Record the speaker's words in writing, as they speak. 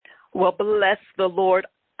Well, bless the Lord.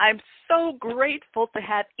 I'm so grateful to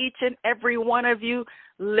have each and every one of you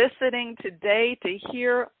listening today to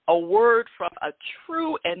hear a word from a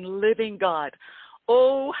true and living God.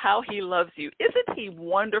 Oh, how he loves you. Isn't he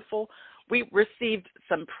wonderful? We received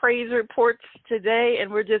some praise reports today, and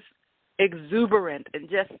we're just exuberant and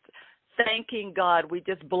just thanking God. We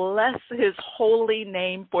just bless his holy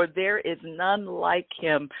name, for there is none like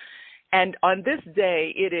him. And on this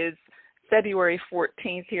day, it is February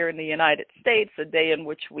 14th here in the United States, a day in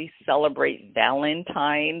which we celebrate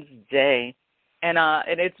Valentine's Day. And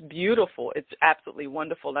it's beautiful. It's absolutely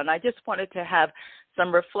wonderful. And I just wanted to have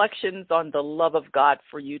some reflections on the love of God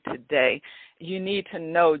for you today. You need to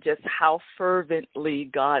know just how fervently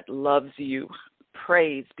God loves you.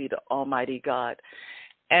 Praise be to Almighty God.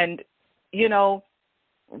 And, you know,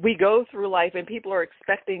 we go through life and people are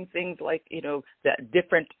expecting things like, the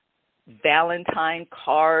different Valentine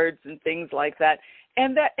cards and things like that.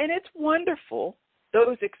 And it's wonderful.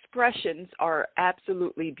 Those expressions are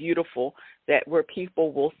absolutely beautiful, that where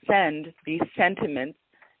people will send these sentiments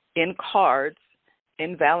in cards,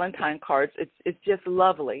 in Valentine cards. It's just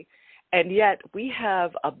lovely. And yet we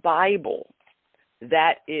have a Bible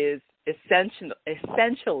that is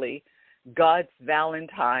essentially God's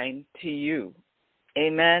Valentine to you.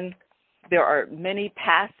 Amen. There are many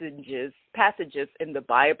passages in the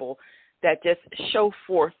Bible that just show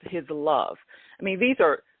forth his love. I mean, these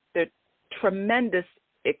are the tremendous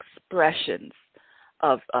expressions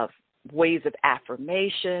of ways of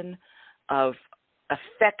affirmation, of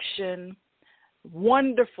affection,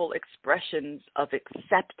 wonderful expressions of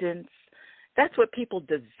acceptance. That's what people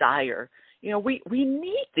desire. We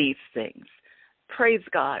need these things. Praise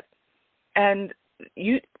God. And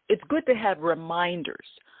it's good to have reminders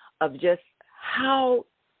of just how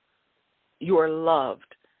you're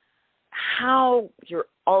loved, how you're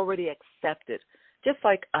already accepted. Just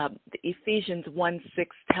like the Ephesians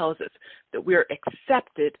 1:6 tells us that we're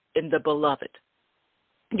accepted in the beloved.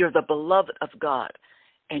 You're the beloved of God,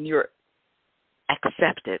 and you're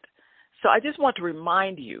accepted. So I just want to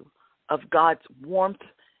remind you of God's warmth,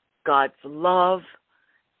 God's love,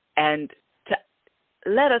 and to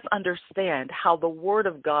let us understand how the Word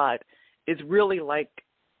of God is really like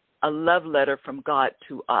a love letter from God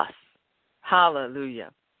to us.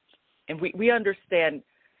 Hallelujah. And we understand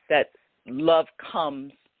that love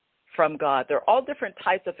comes from God. There are all different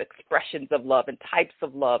types of expressions of love and types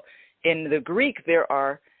of love. In the Greek, there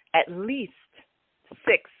are at least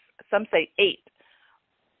 6, some say 8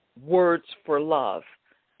 words for love.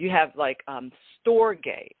 You have like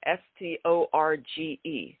storge,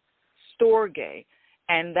 S-T-O-R-G-E, storge,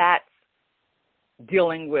 and that's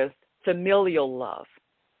dealing with familial love,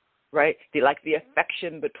 right? Like the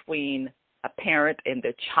affection between a parent and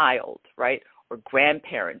the child, right? Or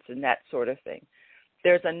grandparents and that sort of thing.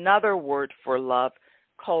 There's another word for love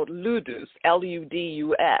called ludus,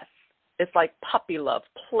 L-U-D-U-S. It's like puppy love,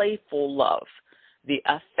 playful love, the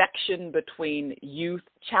affection between youth,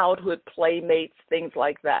 childhood playmates, things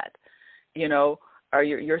like that. Or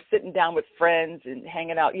you're sitting down with friends and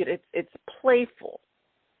hanging out. It's playful.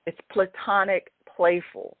 It's platonic,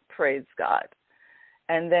 playful, praise God.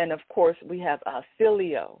 And then, of course, we have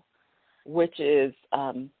phileo, which is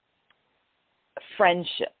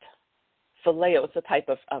friendship. Phileo is a type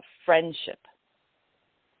of friendship,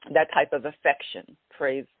 that type of affection,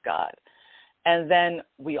 praise God. And then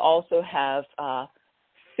we also have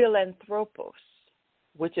philanthropos,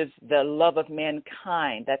 which is the love of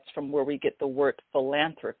mankind. That's from where we get the word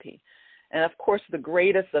philanthropy. And, of course, the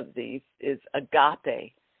greatest of these is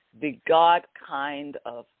agape, the God kind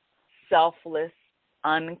of selfless,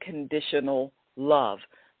 unconditional love,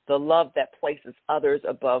 the love that places others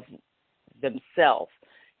above themselves.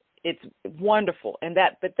 It's wonderful, and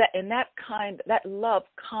that love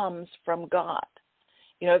comes from God.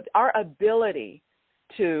 Our ability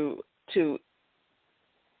to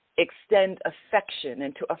extend affection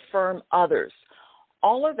and to affirm others,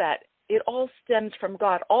 all of that, it all stems from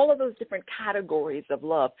God. All of those different categories of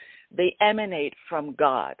love, they emanate from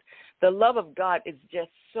God. The love of God is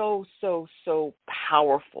just so, so, so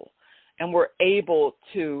powerful, and we're able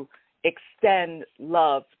to extend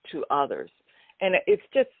love to others. And it's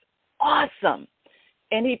just awesome.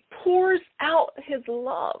 And he pours out his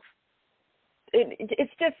love.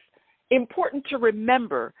 It's just important to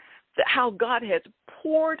remember that how God has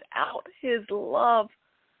poured out his love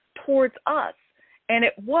towards us. And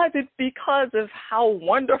it wasn't because of how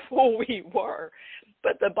wonderful we were,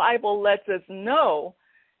 but the Bible lets us know,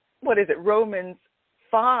 Romans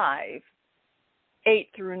 5, 8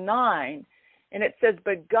 through 9, and it says,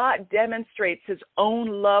 but God demonstrates his own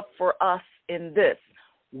love for us in this.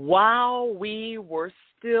 while we were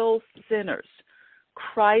still sinners,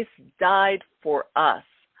 Christ died for us.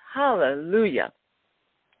 Hallelujah.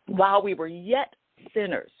 While we were yet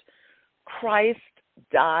sinners, Christ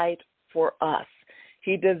died for us.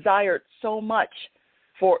 He desired so much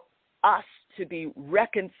for us to be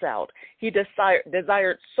reconciled. He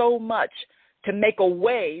desired so much to make a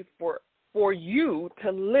way for you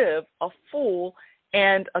to live a full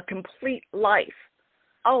and a complete life.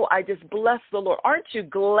 Oh, I just bless the Lord. Aren't you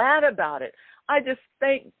glad about it? I just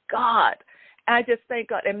thank God. I just thank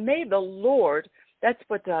God. And may the Lord, that's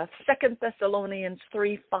what 2 Thessalonians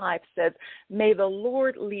 3:5 says, may the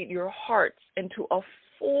Lord lead your hearts into a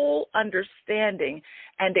full understanding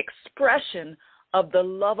and expression of the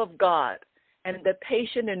love of God and the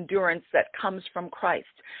patient endurance that comes from Christ.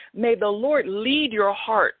 May the Lord lead your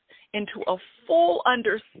heart into a full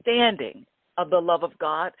understanding of the love of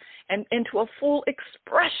God and into a full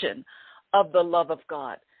expression of the love of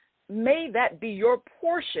God. May that be your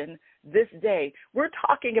portion this day. We're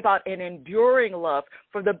talking about an enduring love,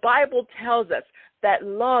 for the Bible tells us that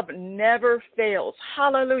love never fails.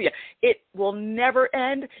 Hallelujah. It will never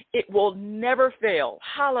end. It will never fail.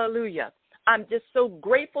 Hallelujah. I'm just so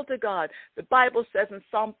grateful to God. The Bible says in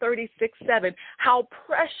Psalm 36:7, how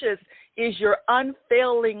precious is your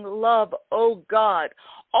unfailing love, O God.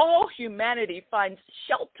 All humanity finds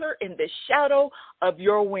shelter in the shadow of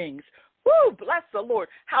your wings. Woo, bless the Lord.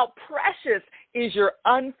 How precious is your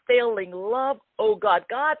unfailing love, O God.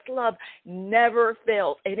 God's love never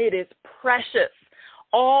fails, and it is precious.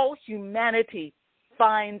 All humanity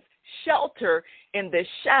finds shelter in the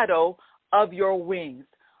shadow of your wings.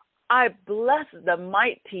 I bless the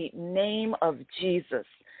mighty name of Jesus.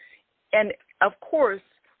 And, of course,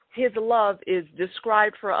 his love is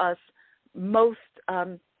described for us most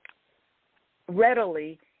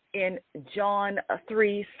readily in John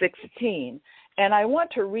 3:16. And I want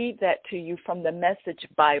to read that to you from the Message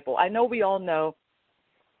Bible. I know we all know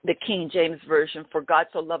the King James Version, for God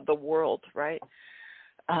so loved the world, right,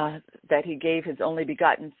 that he gave his only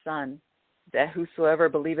begotten Son, that whosoever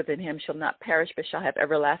believeth in him shall not perish but shall have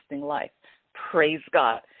everlasting life. Praise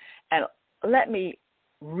God. And let me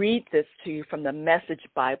read this to you from the Message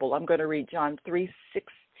Bible. I'm going to read John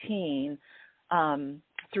 3:16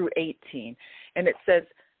 through 18. And it says,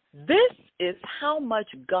 this is how much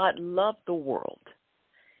God loved the world.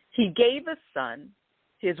 He gave his Son,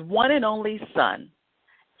 his one and only Son,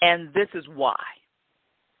 and this is why,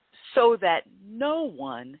 so that no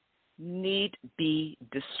one need be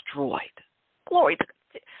destroyed. Glory to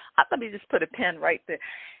God. Let me just put a pen right there.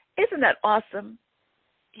 Isn't that awesome?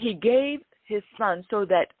 He gave his Son so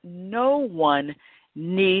that no one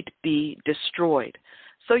need be destroyed.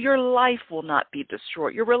 So your life will not be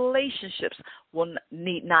destroyed. Your relationships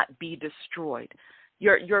need not be destroyed.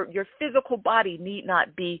 Your physical body need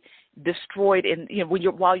not be destroyed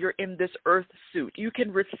while you're in this earth suit. You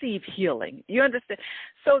can receive healing. You understand?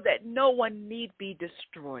 So that no one need be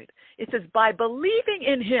destroyed. It says, by believing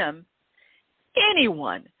in him,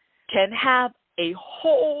 anyone can have a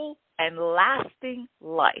whole and lasting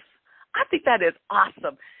life. I think that is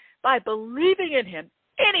awesome. By believing in him,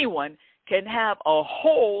 anyone can have a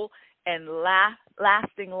whole and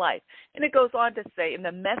lasting life. And it goes on to say in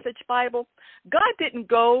the Message Bible, God didn't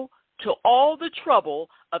go to all the trouble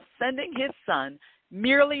of sending his Son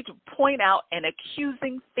merely to point out an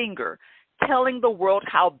accusing finger, telling the world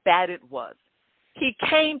how bad it was. He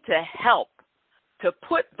came to help, to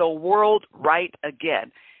put the world right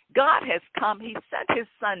again. God has come. He sent his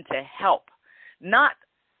Son to help, not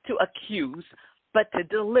to accuse, but to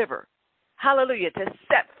deliver. Hallelujah, to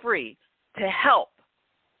set free, to help.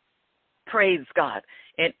 Praise God.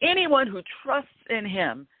 And anyone who trusts in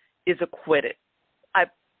him is acquitted. I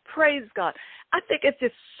praise God. I think it's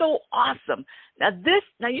just so awesome.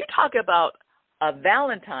 Now you talk about a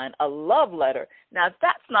Valentine, a love letter. Now, if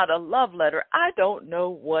that's not a love letter, I don't know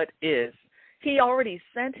what is. He already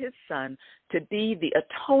sent his Son to be the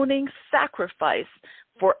atoning sacrifice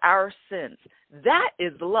for our sins. That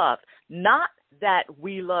is love. Not that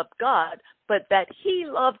we loved God, but that he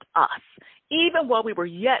loved us. Even while we were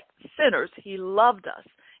yet sinners, he loved us,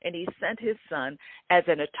 and he sent his Son as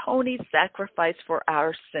an atoning sacrifice for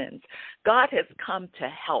our sins. God has come to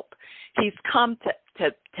help. He's come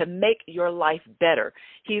to make your life better.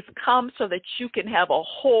 He's come so that you can have a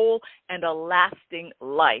whole and a lasting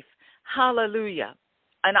life. Hallelujah.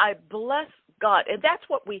 And I bless God. And that's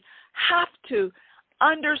what we have to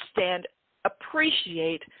understand,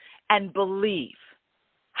 appreciate, and believe.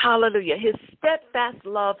 Hallelujah. His steadfast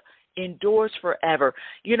love endures forever.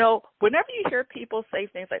 You know, whenever you hear people say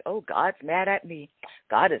things like, oh, God's mad at me,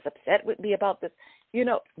 God is upset with me about this,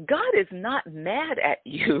 God is not mad at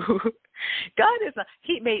you. God is not,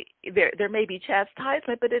 there may be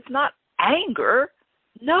chastisement, but it's not anger.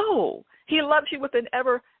 No, he loves you with an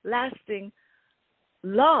everlasting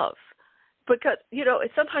love. Because,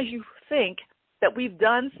 sometimes you think that we've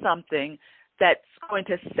done something that's going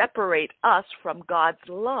to separate us from God's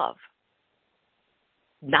love.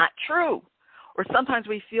 Not true. Or sometimes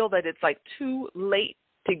we feel that it's like too late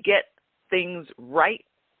to get things right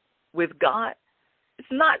with God. It's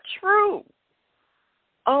not true.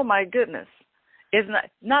 Oh my goodness. It's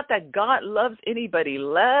not that God loves anybody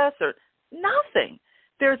less or nothing.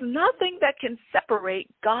 There's nothing that can separate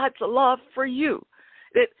God's love for you.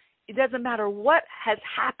 It doesn't matter what has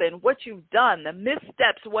happened, what you've done, the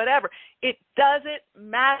missteps, whatever. It doesn't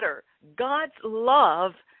matter. God's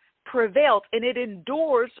love prevails, and it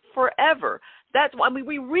endures forever. That's why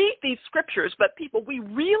we read these scriptures, but people, we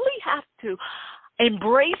really have to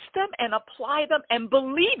embrace them and apply them and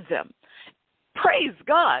believe them. Praise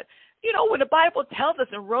God. When the Bible tells us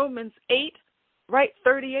in Romans 8, right,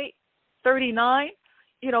 38, 39,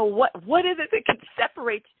 what is it that can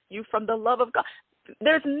separate you from the love of God?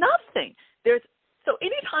 There's nothing. So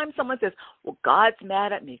anytime someone says, well, God's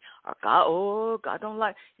mad at me, or God don't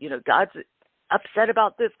like, God's upset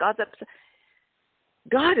about this, God's upset.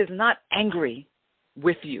 God is not angry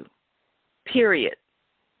with you, period.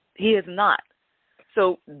 He is not.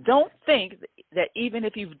 So don't think that even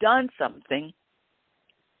if you've done something,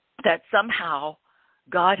 that somehow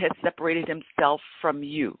God has separated himself from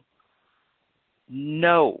you.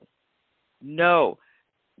 No.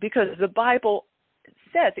 Because the Bible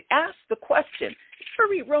says, ask the question.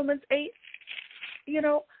 Read Romans 8.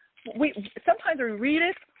 Sometimes we read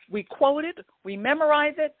it, we quote it, we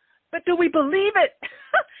memorize it, but do we believe it?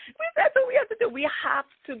 That's what we have to do. We have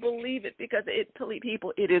to believe it because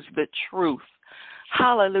people, it is the truth.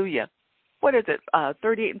 Hallelujah. What is it?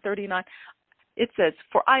 38 and 39. It says,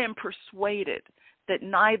 for I am persuaded that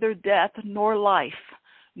neither death nor life,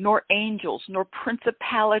 nor angels, nor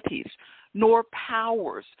principalities, nor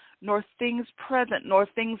powers, nor things present, nor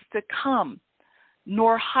things to come,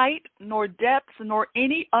 nor height, nor depth, nor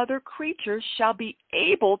any other creature shall be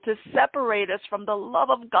able to separate us from the love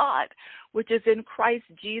of God, which is in Christ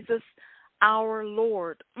Jesus our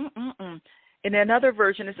Lord. In another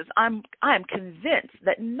version, it says, I am convinced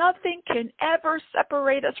that nothing can ever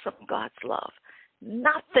separate us from God's love.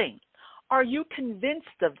 Nothing. Are you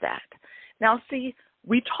convinced of that? Now, see,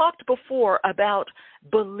 we talked before about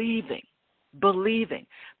believing,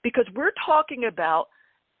 because we're talking about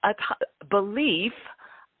belief,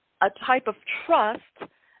 a type of trust,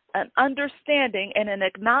 an understanding, and an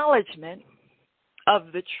acknowledgement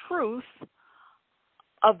of the truth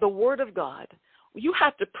of the Word of God. You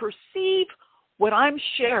have to perceive what I'm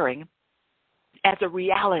sharing as a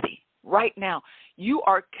reality right now. You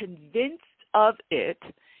are convinced of it,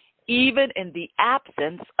 even in the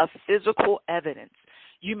absence of physical evidence.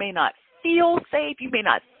 You may not feel safe. You may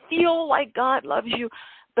not feel like God loves you,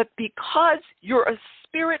 but because you're a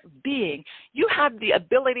spirit being, you have the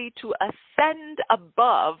ability to ascend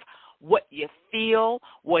above what you feel,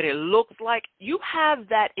 what it looks like. You have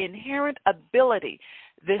that inherent ability.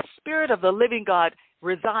 The Spirit of the living God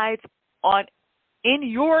resides in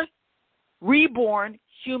your reborn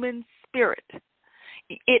human spirit.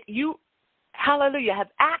 You have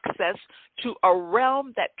access to a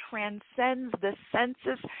realm that transcends the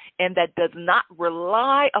senses and that does not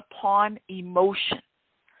rely upon emotion.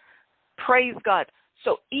 Praise God.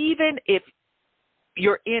 So even if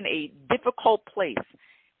you're in a difficult place,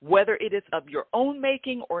 whether it is of your own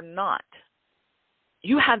making or not,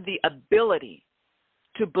 you have the ability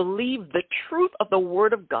to believe the truth of the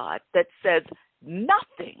Word of God that says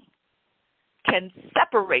nothing can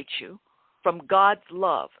separate you from God's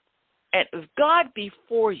love. And if God be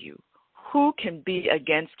for you, who can be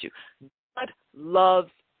against you? God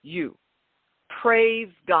loves you. Praise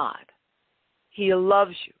God. He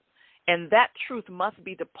loves you. And that truth must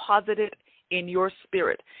be deposited in your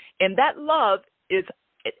spirit. And that love it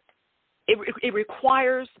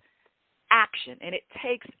requires action, and it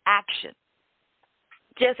takes action.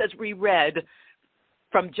 Just as we read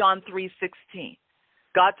from John 3:16,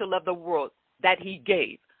 God to love the world that he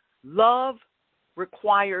gave. Love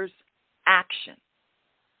requires action.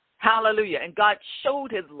 Hallelujah. And God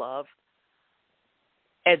showed his love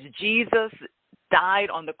as Jesus died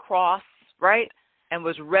on the cross, right, and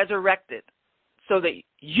was resurrected so that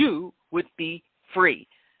you would be free.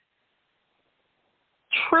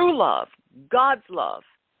 True love, God's love,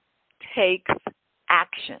 takes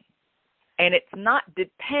action. And it's not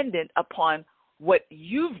dependent upon what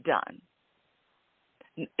you've done.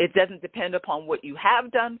 It doesn't depend upon what you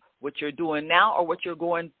have done, what you're doing now, or what you're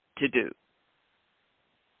going to do.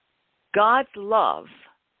 God's love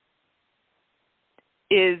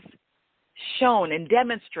is shown and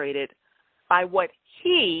demonstrated by what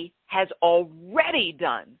he has already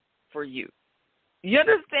done for you. You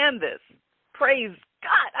understand this? Praise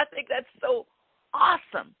God. I think that's so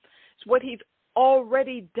awesome. It's what he's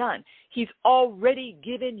already done. He's already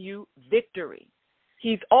given you victory.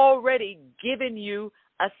 He's already given you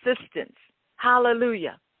assistance.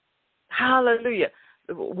 Hallelujah. Hallelujah.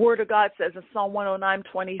 The Word of God says in Psalm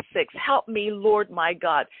 109:26, help me, Lord my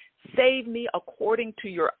God. Save me according to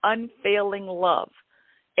your unfailing love.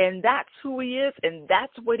 And that's who he is, and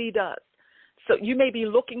that's what he does. So you may be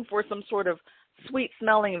looking for some sort of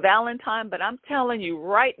sweet-smelling Valentine, but I'm telling you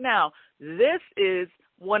right now, this is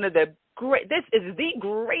the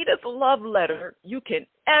greatest love letter you can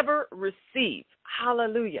ever receive.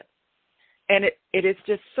 Hallelujah. And it is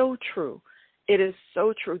just so true. It is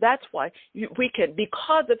so true. That's why we can,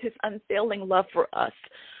 because of his unfailing love for us,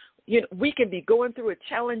 we can be going through a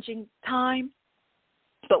challenging time,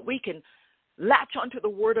 but we can latch onto the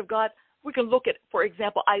Word of God. We can look at, for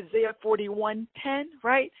example, Isaiah 41:10,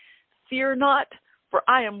 right? Fear not, for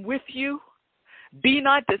I am with you. Be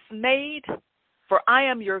not dismayed, for I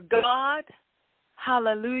am your God.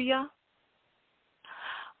 Hallelujah.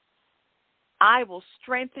 I will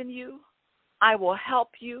strengthen you. I will help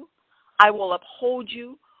you. I will uphold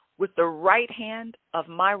you with the right hand of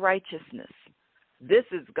my righteousness. This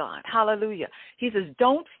is God. Hallelujah. He says,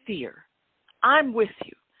 don't fear. I'm with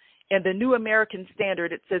you. In the New American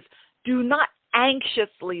Standard, it says, do not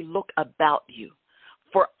anxiously look about you,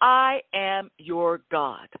 for I am your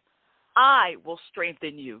God. I will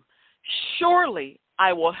strengthen you. Surely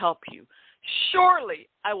I will help you. Surely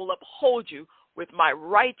I will uphold you with my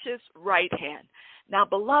righteous right hand. Now,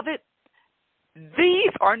 beloved,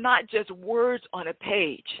 these are not just words on a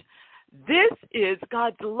page. This is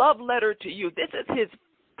God's love letter to you. This is his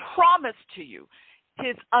promise to you,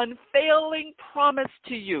 his unfailing promise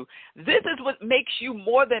to you. This is what makes you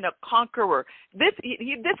more than a conqueror. This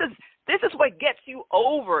is what gets you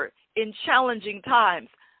over in challenging times.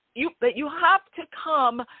 But you have to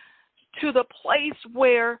come to the place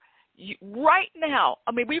where right now,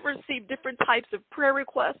 we've received different types of prayer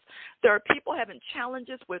requests. There are people having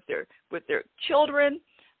challenges with their children.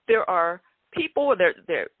 There are people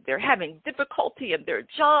they're having difficulty in their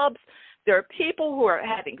jobs. There are people who are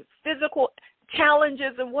having physical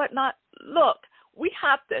challenges and whatnot. Look, we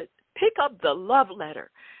have to pick up the love letter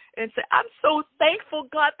and say, I'm so thankful,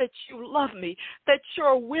 God, that you love me, that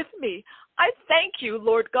you're with me. I thank you,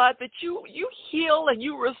 Lord God, that you heal and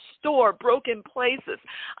you restore broken places.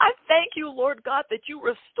 I thank you, Lord God, that you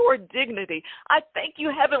restore dignity. I thank you,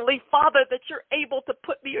 Heavenly Father, that you're able to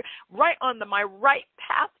put me right on my right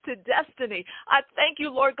path to destiny. I thank you,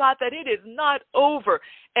 Lord God, that it is not over.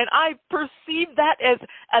 And I perceive that as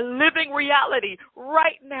a living reality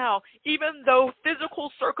right now, even though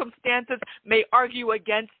physical circumstances may argue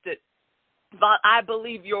against it. But I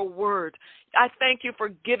believe your word. I thank you for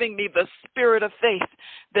giving me the spirit of faith.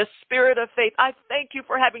 The spirit of faith. I thank you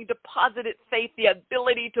for having deposited faith, the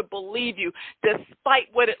ability to believe you despite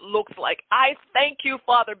what it looks like. I thank you,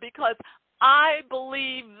 Father, because I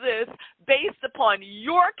believe this based upon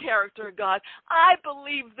your character, God. I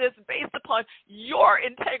believe this based upon your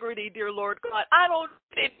integrity, dear Lord God. I don't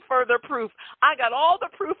need further proof. I got all the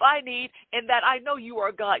proof I need in that I know you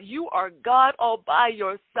are God. You are God all by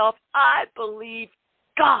yourself. I believe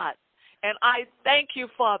God. And I thank you,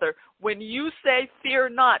 Father, when you say, fear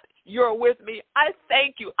not, you're with me. I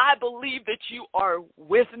thank you. I believe that you are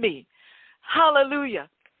with me. Hallelujah.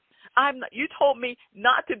 You told me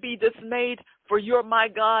not to be dismayed, for you're my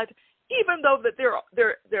God, even though that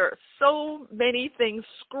there are so many things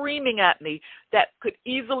screaming at me that could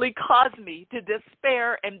easily cause me to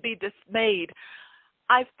despair and be dismayed.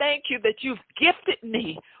 I thank you that you've gifted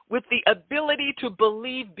me with the ability to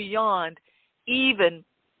believe beyond even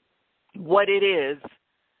what it is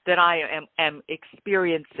that I am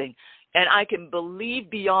experiencing. And I can believe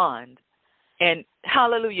beyond, and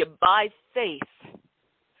hallelujah, by faith,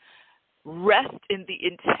 rest in the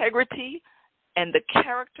integrity and the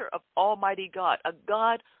character of Almighty God, a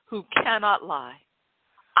God who cannot lie.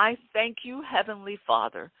 I thank you, Heavenly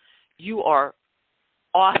Father. You are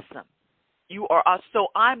awesome. You are awesome. So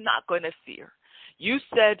I'm not going to fear. You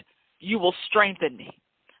said you will strengthen me.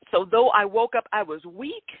 So though I woke up, I was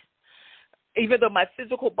weak, even though my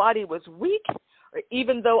physical body was weak, or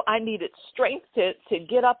even though I needed strength to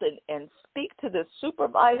get up and speak to the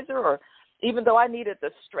supervisor, or even though I needed the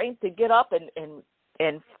strength to get up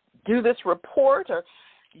and do this report, or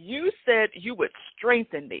You said you would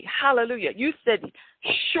strengthen me. Hallelujah. You said,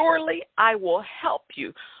 surely I will help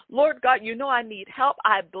you. Lord God, you know I need help.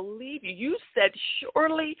 I believe you. You said,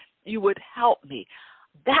 surely you would help me.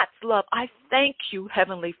 That's love. I thank you,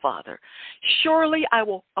 Heavenly Father. Surely I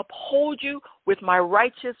will uphold you with my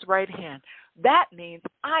righteous right hand. That means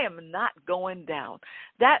I am not going down.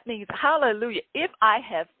 That means, hallelujah, if I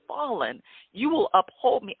have fallen, you will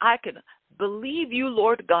uphold me. I can believe you,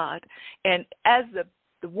 Lord God. And as the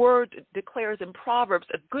word declares in Proverbs,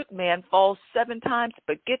 a good man falls 7 times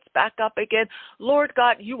but gets back up again. Lord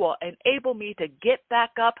God, you will enable me to get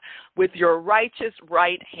back up with your righteous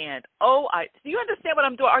right hand. Do you understand what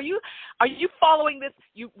I'm doing? Are you following this?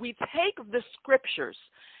 We take the scriptures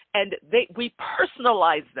and we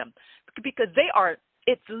personalize them because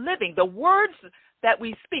it's living. The words that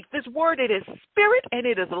we speak, this word, it is spirit and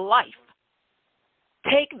it is life.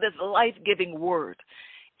 Take this life-giving word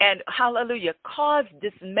and, hallelujah, cause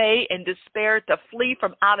dismay and despair to flee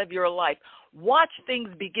from out of your life. Watch things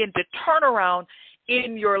begin to turn around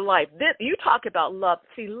in your life. You talk about love.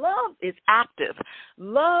 See, love is active.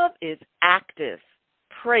 Love is active.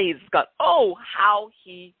 Praise God. Oh, how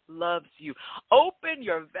he loves you. Open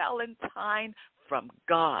your Valentine from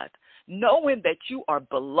God, knowing that you are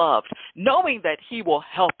beloved, knowing that he will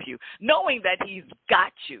help you, knowing that he's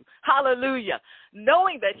got you. Hallelujah.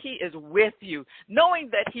 Knowing that he is with you, knowing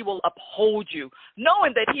that he will uphold you,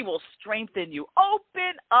 knowing that he will strengthen you.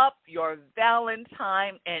 Open up your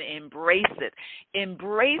Valentine and embrace it.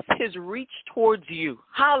 Embrace his reach towards you.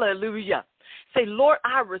 Hallelujah. Say, Lord,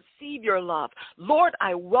 I receive your love. Lord,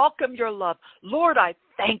 I welcome your love. Lord, I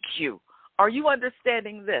thank you. Are you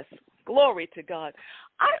understanding this? Glory to God.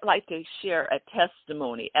 I'd like to share a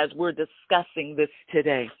testimony as we're discussing this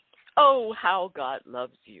today. Oh, how God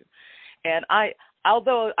loves you. And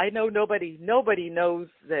although I know nobody knows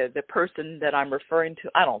the person that I'm referring to,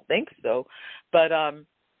 I don't think so, but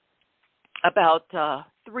about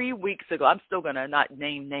 3 weeks ago, I'm still going to not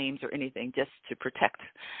name names or anything just to protect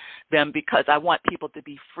them because I want people to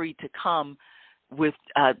be free to come with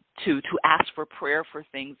to ask for prayer for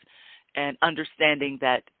things and understanding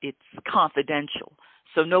that it's confidential.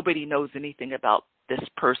 So nobody knows anything about this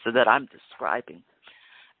person that I'm describing.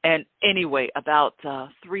 And anyway, about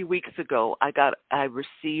 3 weeks ago, I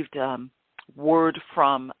received word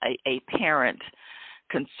from a parent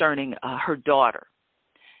concerning her daughter.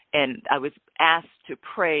 And I was asked to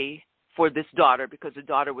pray for this daughter because the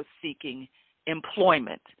daughter was seeking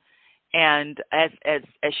employment. And as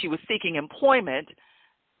she was seeking employment,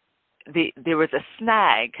 there was a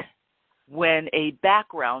snag when a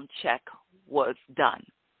background check was done.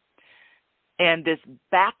 And this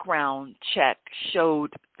background check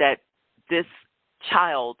showed that this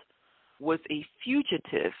child was a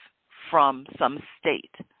fugitive from some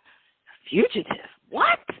state. Fugitive?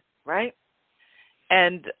 What? Right?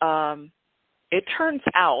 And it turns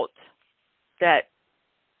out that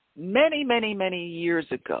many, many, many years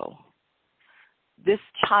ago, this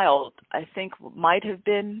child, I think, might have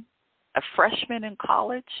been a freshman in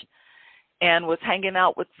college and was hanging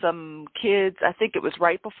out with some kids. I think it was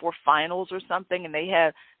right before finals or something, and they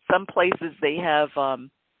have some places they have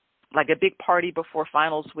like a big party before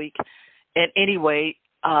finals week. And anyway,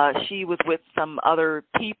 she was with some other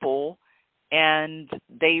people, and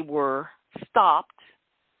they were stopped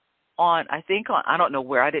I don't know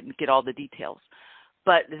where, I didn't get all the details,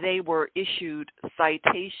 but they were issued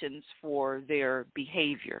citations for their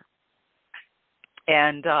behavior.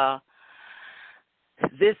 And I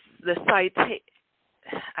guess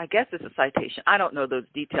it's a citation. I don't know those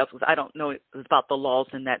details because I don't know about the laws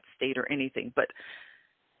in that state or anything, but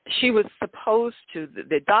she was supposed to,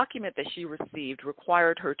 the document that she received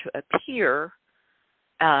required her to appear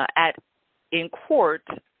in court.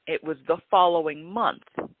 It was the following month.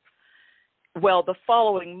 Well, the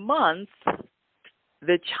following month,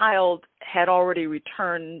 the child had already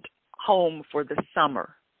returned home for the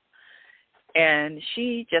summer, and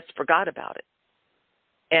she just forgot about it.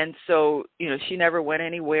 And so, she never went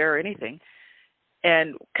anywhere or anything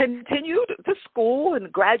and continued to school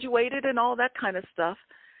and graduated and all that kind of stuff.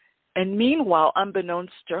 And meanwhile,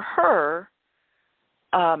 unbeknownst to her,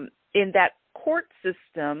 in that court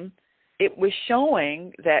system, it was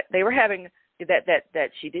showing that they were having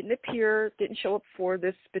that she didn't show up for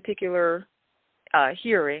this particular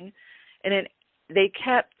hearing, and then they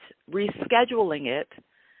kept rescheduling it.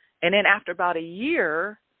 And then after about a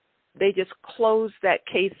year, they just closed that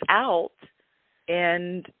case out,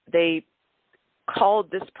 and they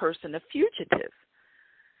called this person a fugitive.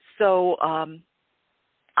 So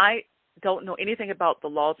I don't know anything about the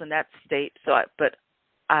laws in that state, but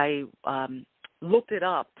I looked it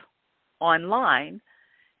up online,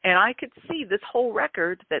 And I could see this whole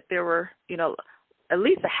record that there were, at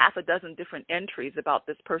least a half a dozen different entries about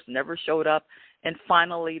this person never showed up, and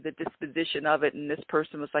finally the disposition of it, and this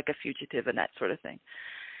person was like a fugitive and that sort of thing.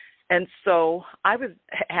 And so I was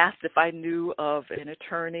asked if I knew of an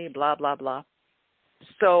attorney, blah, blah, blah.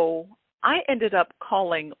 So I ended up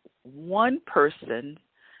calling one person,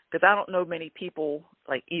 because I don't know many people,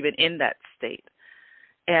 like, even in that state.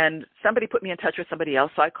 And somebody put me in touch with somebody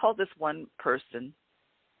else. So I called this one person.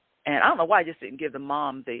 And I don't know why I just didn't give the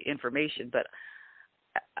mom the information. But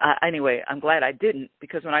anyway, I'm glad I didn't,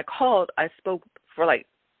 because when I called, I spoke for like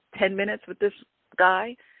 10 minutes with this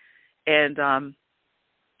guy. And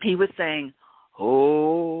he was saying,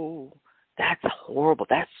 oh, that's horrible.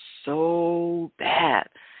 That's so bad.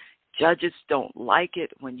 Judges don't like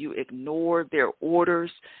it when you ignore their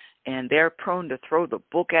orders, and they're prone to throw the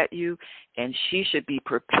book at you, and she should be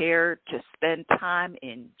prepared to spend time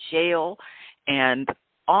in jail, and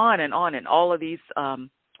on and on. And all of these,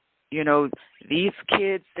 these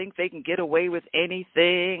kids think they can get away with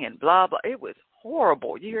anything and blah, blah. It was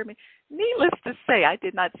horrible. You hear me? Needless to say, I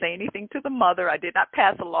did not say anything to the mother. I did not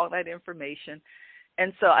pass along that information.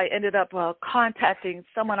 And so I ended up contacting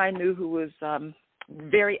someone I knew who was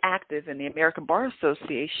very active in the American Bar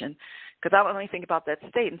Association, because I don't know anything about that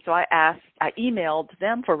state. And so I emailed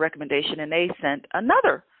them for a recommendation, and they sent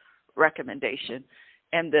another recommendation.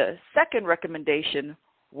 And the second recommendation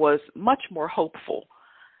was much more hopeful.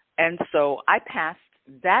 And so I passed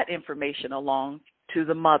that information along to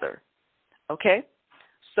the mother. Okay?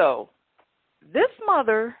 So this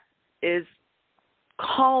mother is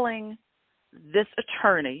calling this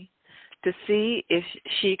attorney to see if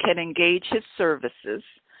she can engage his services.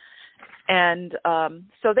 And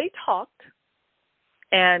so they talked,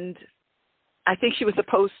 and I think she was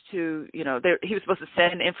supposed to, he was supposed to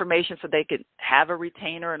send information so they could have a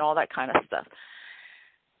retainer and all that kind of stuff.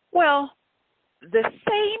 Well, the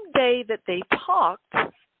same day that they talked,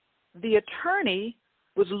 the attorney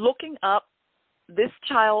was looking up this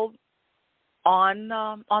child on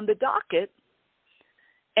the docket,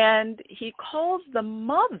 and he calls the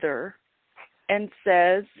mother and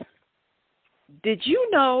says, did you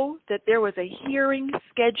know that there was a hearing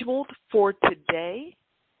scheduled for today?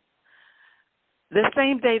 The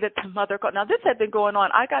same day that the mother called. Now, this had been going on.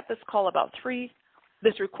 I got this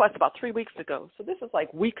request about 3 weeks ago. So this is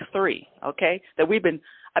like week 3, okay, that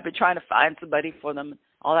I've been trying to find somebody for them,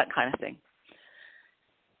 all that kind of thing.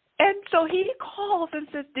 And so he calls and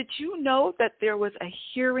says, did you know that there was a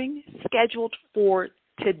hearing scheduled for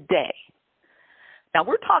today? Now,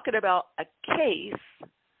 we're talking about a case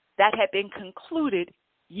that had been concluded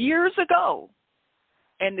years ago,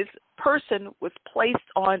 and this person was placed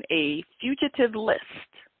on a fugitive list.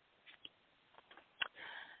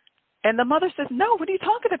 And the mother says, no, what are you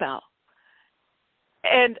talking about?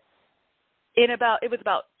 And it was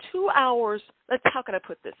about 2 hours. How can I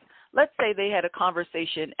put this? Let's say they had a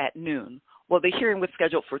conversation at noon. Well, the hearing was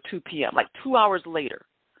scheduled for 2 p.m., like 2 hours later.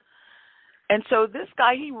 And so this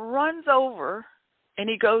guy, he runs over and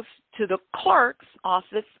he goes to the clerk's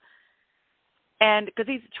office, and because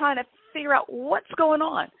he's trying to figure out what's going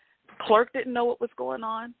on. The clerk didn't know what was going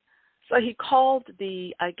on. So he called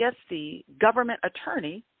the government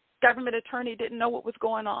attorney. Government attorney didn't know what was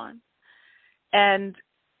going on. And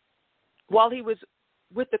while he was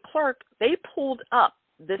with the clerk, they pulled up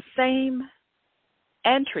the same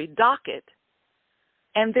entry docket,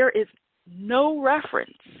 and there is no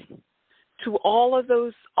reference to all of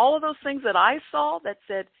those things that I saw that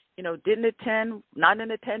said, didn't attend, not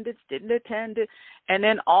in attendance, didn't attend, and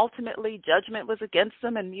then ultimately judgment was against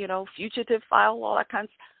them, and fugitive file, all that kind of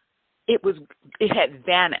stuff. It had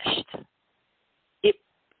vanished. It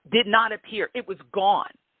did not appear. It was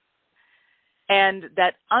gone. And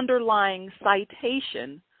that underlying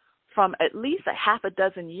citation from at least a half a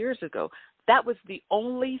dozen years ago, that was the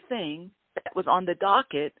only thing that was on the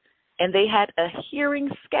docket, and they had a hearing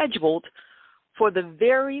scheduled for the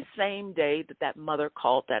very same day that mother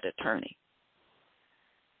called that attorney.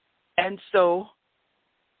 And so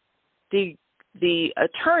the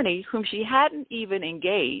attorney, whom she hadn't even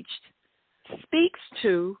engaged, speaks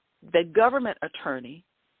to the government attorney,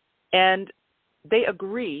 and they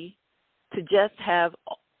agree to just have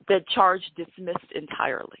the charge dismissed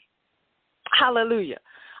entirely. Hallelujah.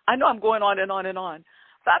 I know I'm going on and on and on,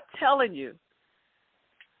 but I'm telling you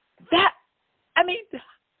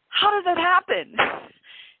how does that happen?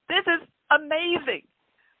 This is amazing.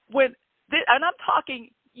 And I'm talking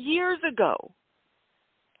years ago,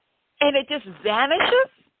 and it just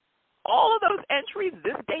vanishes. All of those entries,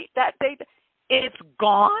 this date, that date, it's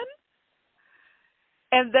gone.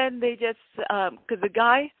 And then they just, because the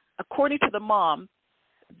guy, according to the mom,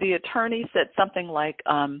 the attorney said something like,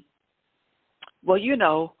 well,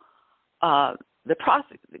 the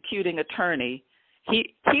prosecuting attorney,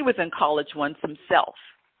 he was in college once himself,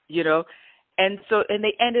 and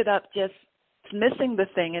they ended up just dismissing the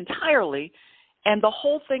thing entirely, and the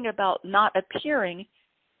whole thing about not appearing,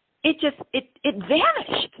 it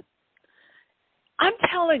vanished. I'm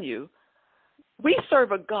telling you, we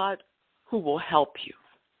serve a God who will help you.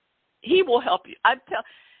 He will help you.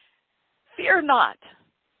 Fear not.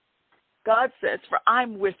 God says, for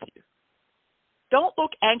I'm with you. Don't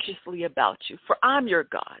look anxiously about you, for I'm your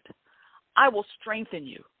God. I will strengthen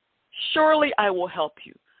you. Surely I will help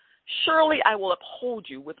you. Surely I will uphold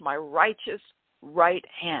you with my righteous right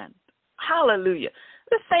hand. Hallelujah.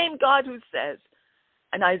 The same God who says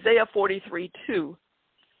in Isaiah 43:2,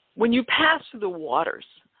 when you pass through the waters,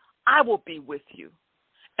 I will be with you.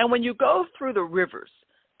 And when you go through the rivers,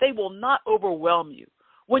 they will not overwhelm you.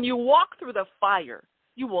 When you walk through the fire,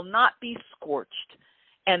 you will not be scorched,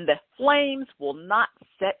 and the flames will not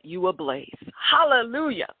set you ablaze.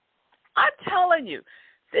 Hallelujah. I'm telling you,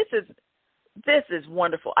 this is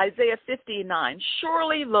wonderful. Isaiah 59,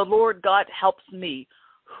 surely the Lord God helps me.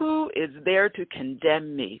 Who is there to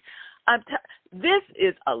condemn me? This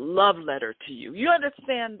is a love letter to you. You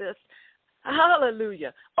understand this?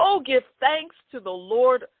 Hallelujah. Oh, give thanks to the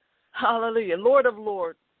Lord. Hallelujah. Lord of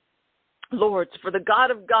lords, for the God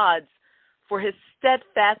of gods, for his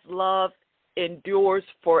steadfast love endures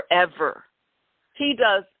forever. He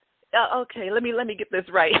does. Okay, let me get this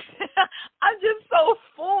right. I'm just so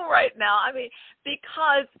full right now.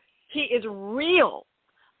 Because he is real.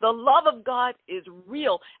 The love of God is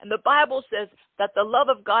real. And the Bible says that the love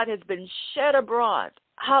of God has been shed abroad.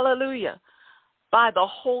 Hallelujah. By the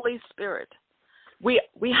Holy Spirit. We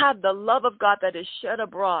have the love of God that is shed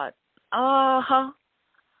abroad.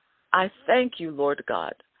 I thank you, Lord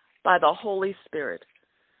God, by the Holy Spirit.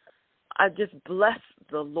 I just bless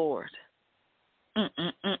the Lord.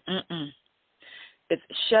 It's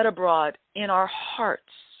shed abroad in our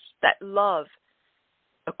hearts, that love,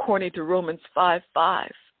 according to Romans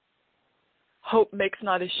 5:5. Hope makes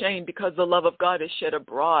not ashamed, because the love of God is shed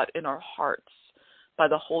abroad in our hearts by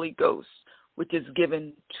the Holy Ghost, which is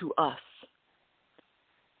given to us.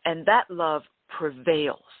 And that love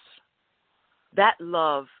prevails. That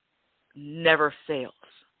love never fails.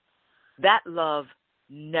 That love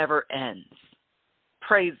never ends.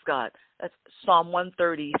 Praise God. That's Psalm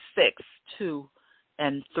 136, 2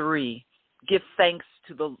 and 3. Give thanks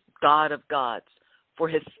to the God of gods, for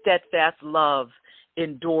his steadfast love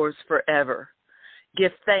endures forever.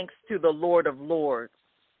 Give thanks to the Lord of lords,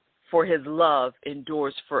 for his love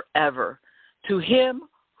endures forever. To him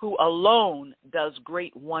who alone does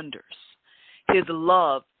great wonders, his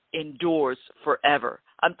love endures forever.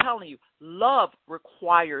 I'm telling you, love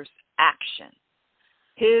requires action.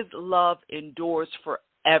 His love endures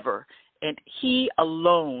forever, and he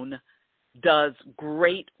alone does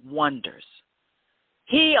great wonders.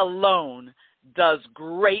 He alone does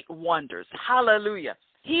great wonders. Hallelujah.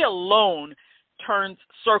 He alone turns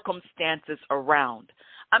circumstances around.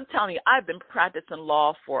 I'm telling you, I've been practicing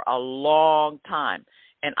law for a long time,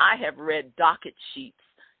 and I have read docket sheets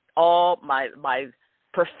all my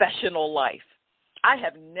professional life. I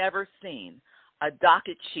have never seen a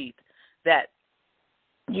docket sheet that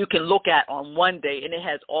you can look at on one day, and it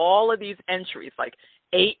has all of these entries, like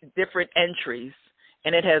 8 different entries,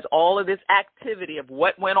 and it has all of this activity of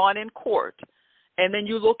what went on in court. And then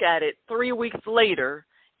you look at it 3 weeks later,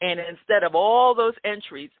 and instead of all those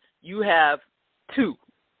entries, you have 2.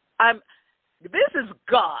 This is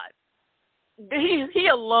God. He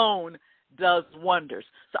alone does wonders.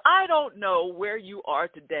 So I don't know where you are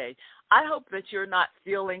today. I hope that you're not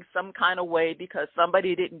feeling some kind of way because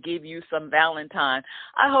somebody didn't give you some Valentine.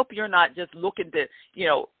 I hope you're not just looking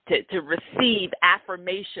to receive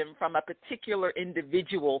affirmation from a particular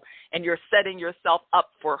individual and you're setting yourself up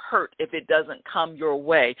for hurt if it doesn't come your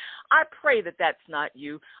way. I pray that that's not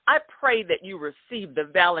you. I pray that you receive the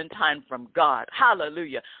Valentine from God,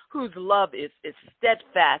 hallelujah, whose love is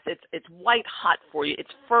steadfast. It's white hot for you.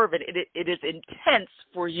 It's fervent. It is intense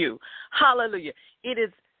for you. Hallelujah. It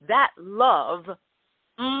is that love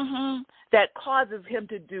that causes him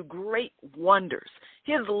to do great wonders.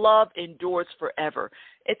 His love endures forever.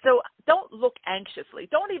 And so don't look anxiously.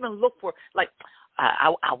 Don't even look for,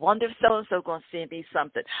 I wonder if so-and-so going to send me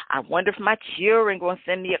something. I wonder if my children going to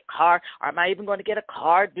send me a card. Or am I even going to get a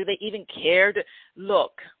card? Do they even care?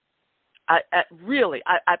 Look, I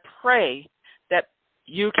pray that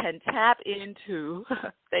you can tap into,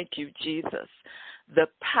 thank you, Jesus, the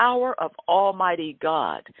power of Almighty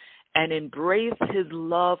God and embrace his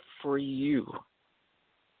love for you.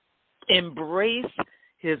 Embrace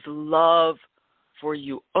his love for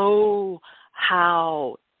you. Oh,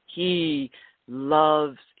 how he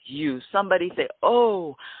loves you. Somebody say,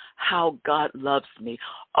 oh, how God loves me.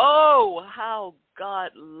 Oh, how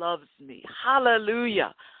God loves me.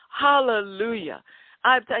 Hallelujah. Hallelujah.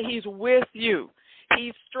 He's with you.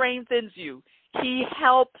 He strengthens you. He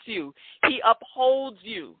helps you. He upholds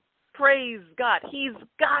you. Praise God. He's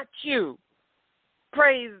got you.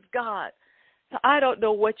 Praise God. So I don't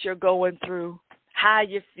know what you're going through, how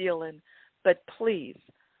you're feeling, but please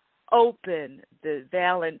open the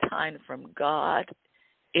Valentine from God.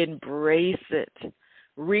 Embrace it.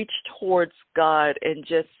 Reach towards God and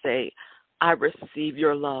just say, I receive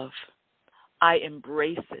your love. I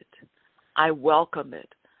embrace it. I welcome it.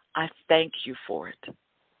 I thank you for it.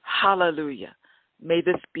 Hallelujah. May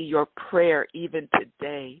this be your prayer even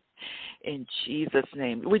today. In Jesus'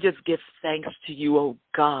 name, we just give thanks to you, O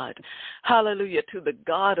God. Hallelujah, to the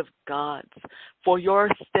God of gods, for your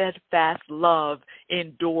steadfast love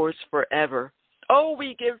endures forever. Oh,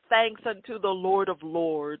 we give thanks unto the Lord of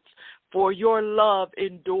lords, for your love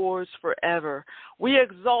endures forever. We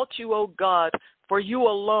exalt you, O God, for you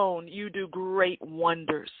alone, you do great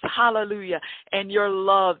wonders. Hallelujah. And your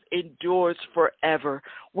love endures forever.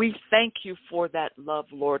 We thank you for that love,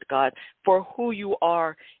 Lord God, for who you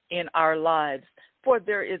are in our lives. For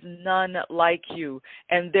there is none like you,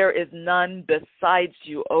 and there is none besides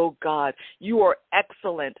you, O God. You are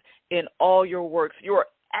excellent in all your works. You are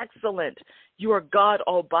excellent. You are God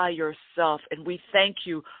all by yourself, and we thank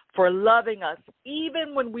you for loving us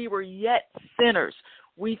even when we were yet sinners.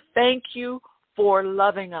 We thank you for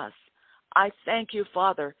loving us. I thank you,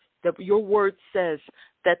 Father, that your word says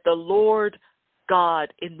that the Lord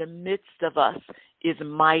God in the midst of us is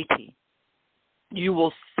mighty. You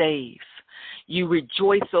will save. You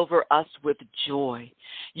rejoice over us with joy.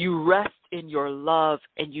 You rest in your love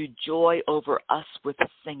and you joy over us with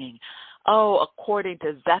singing. Oh, according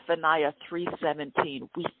to Zephaniah 3:17,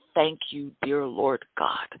 we thank you, dear Lord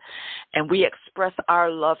God, and we express our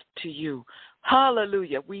love to you.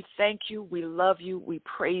 Hallelujah. We thank you. We love you. We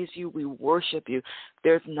praise you. We worship you.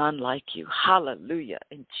 There's none like you. Hallelujah.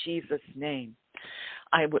 In Jesus' name.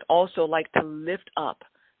 I would also like to lift up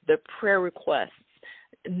the prayer requests,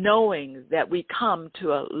 knowing that we come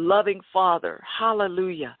to a loving Father.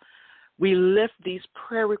 Hallelujah. We lift these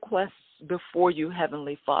prayer requests before you,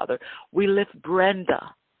 Heavenly Father. We lift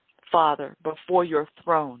Brenda, Father, before your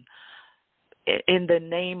throne. In the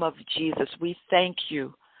name of Jesus, we thank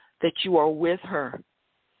you that you are with her.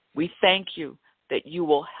 We thank you that you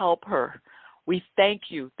will help her. We thank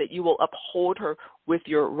you that you will uphold her with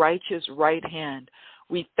your righteous right hand.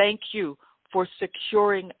 We thank you for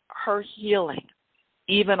securing her healing,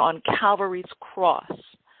 even on Calvary's cross.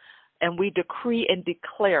 And we decree and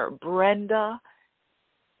declare Brenda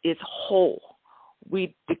is whole.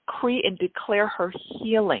 We decree and declare her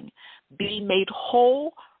healing. Be made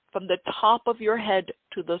whole from the top of your head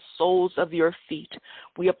to the soles of your feet.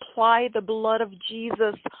 We apply the blood of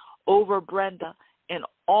Jesus over Brenda and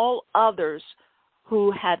all others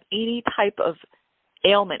who have any type of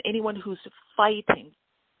ailment, anyone who's fighting,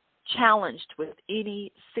 challenged with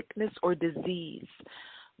any sickness or disease.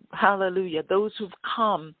 Hallelujah. Those who've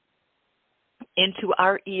come into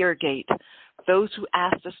our ear gate, those who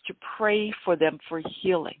asked us to pray for them for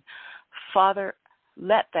healing. Father,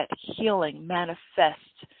 let that healing manifest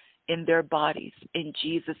in their bodies in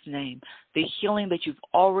Jesus' name, the healing that you've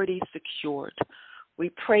already secured.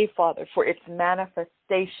 We pray, Father, for its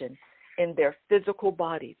manifestation in their physical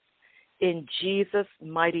bodies in Jesus'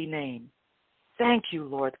 mighty name. Thank you,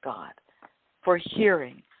 Lord God, for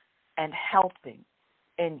hearing and helping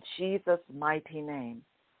in Jesus' mighty name.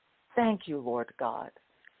 Thank you, Lord God.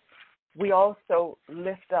 We also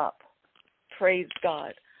lift up, praise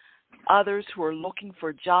God, others who are looking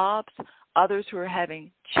for jobs, others who are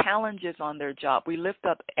having challenges on their job. We lift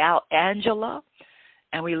up Angela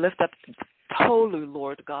and we lift up Tolu,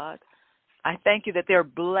 Lord God. I thank you that they're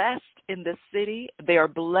blessed in the city. They are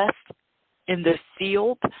blessed in the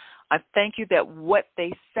field. I thank you that what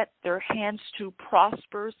they set their hands to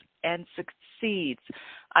prospers and succeeds.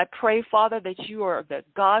 I pray, Father, that you are the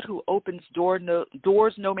God who opens doors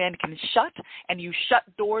no man can shut, and you shut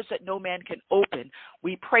doors that no man can open.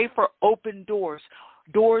 We pray for open doors,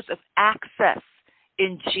 doors of access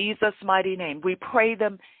in Jesus' mighty name. We pray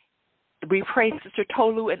Sister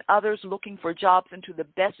Tolu and others looking for jobs into the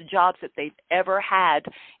best jobs that they've ever had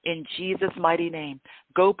in Jesus' mighty name.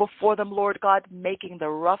 Go before them, Lord God, making the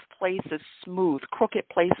rough places smooth, crooked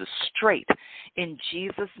places straight in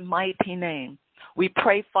Jesus' mighty name. We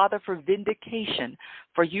pray, Father, for vindication,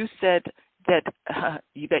 for you said that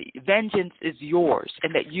vengeance is yours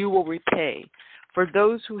and that you will repay. For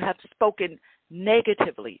those who have spoken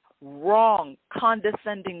negatively, wrong,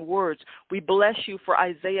 condescending words, we bless you for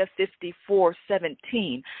Isaiah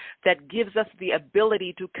 54:17 that gives us the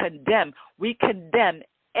ability to condemn. We condemn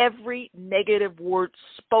every negative word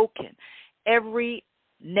spoken, every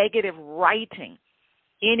negative writing,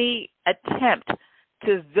 any attempt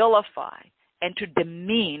to vilify and to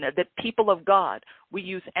demean the people of God. We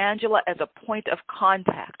use Angela as a point of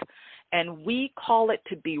contact, and we call it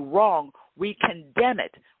to be wrong. We condemn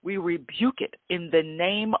it. We rebuke it in the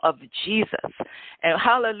name of Jesus. And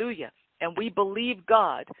hallelujah. And we believe,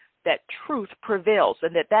 God, that truth prevails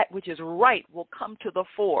and that which is right will come to the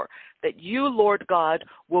fore, that you, Lord God,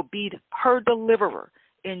 will be her deliverer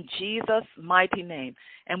in Jesus' mighty name.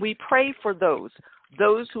 And we pray for those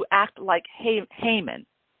who act like Haman,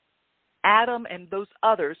 Adam, and those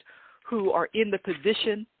others who are in the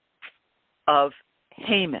position of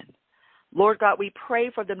Haman. Lord God, we pray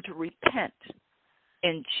for them to repent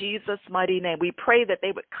in Jesus' mighty name. We pray that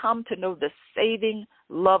they would come to know the saving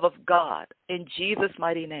love of God in Jesus'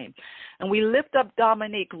 mighty name. And we lift up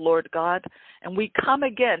Dominique, Lord God, and we come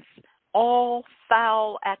against all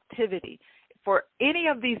foul activity for any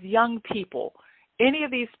of these young people, any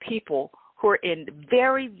of these people who are in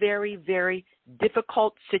very, very, very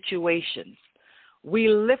difficult situations. We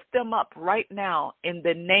lift them up right now in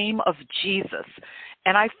the name of Jesus.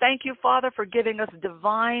 And I thank you, Father, for giving us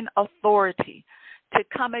divine authority to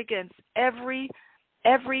come against every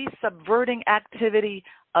subverting activity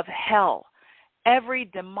of hell, every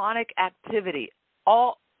demonic activity.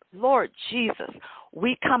 All, Lord Jesus,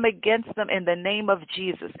 we come against them in the name of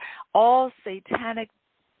Jesus. All satanic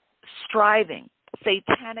striving,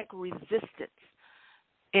 satanic resistance,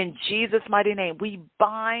 in Jesus' mighty name, we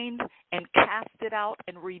bind and cast it out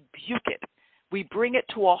and rebuke it. We bring it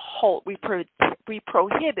to a halt. We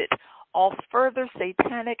prohibit all further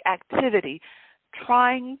satanic activity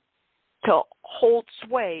trying to hold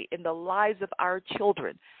sway in the lives of our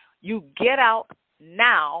children. You get out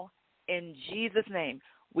now in Jesus' name.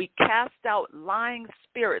 We cast out lying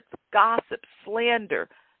spirits, gossip, slander,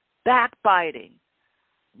 backbiting,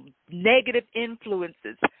 negative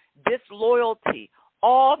influences, disloyalty,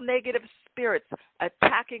 all negative spirits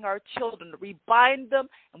attacking our children. We bind them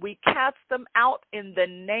and we cast them out in the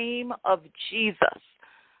name of Jesus.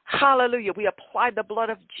 Hallelujah. We apply the blood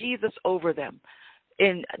of Jesus over them.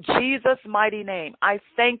 In Jesus' mighty name, I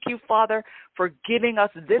thank you, Father, for giving us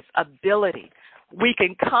this ability. We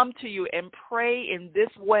can come to you and pray in this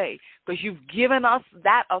way because you've given us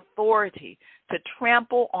that authority to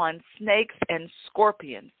trample on snakes and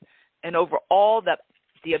scorpions and over all the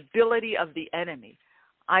ability of the enemy.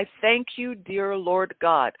 I thank you, dear Lord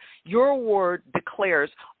God. Your word declares,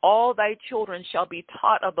 all thy children shall be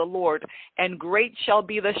taught of the Lord, and great shall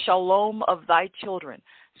be the shalom of thy children.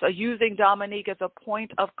 So using Dominique as a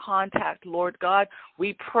point of contact, Lord God,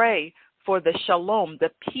 we pray for the shalom,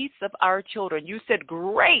 the peace of our children. You said,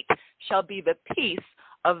 great shall be the peace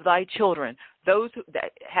of thy children, those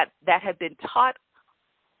that have been taught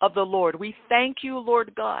of the Lord. We thank you,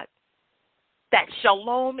 Lord God, that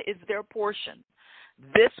shalom is their portion.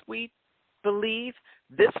 This we believe,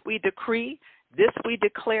 this we decree, this we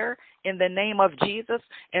declare in the name of Jesus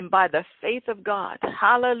and by the faith of God.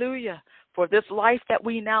 Hallelujah. For this life that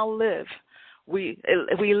we now live, we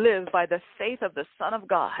live by the faith of the Son of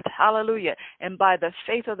God. Hallelujah. And by the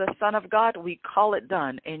faith of the Son of God, we call it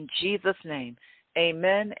done in Jesus' name.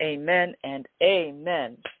 Amen, amen, and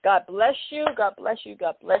amen. God bless you. God bless you.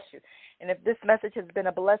 God bless you. And if this message has been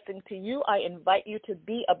a blessing to you, I invite you to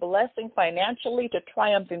be a blessing financially to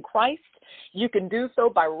Triumph in Christ. You can do so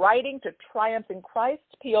by writing to Triumph in Christ,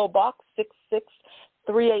 P.O. Box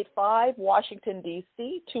 66385, Washington,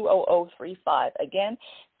 D.C. 20035. Again,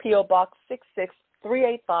 P.O. Box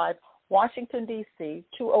 66385, Washington, D.C.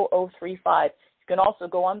 20035. You can also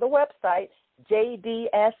go on the website,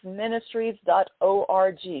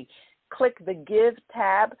 jdsministries.org. Click the Give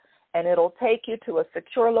tab, and it'll take you to a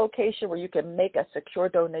secure location where you can make a secure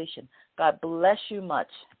donation. God bless you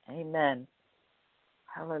much. Amen.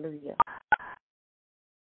 Hallelujah.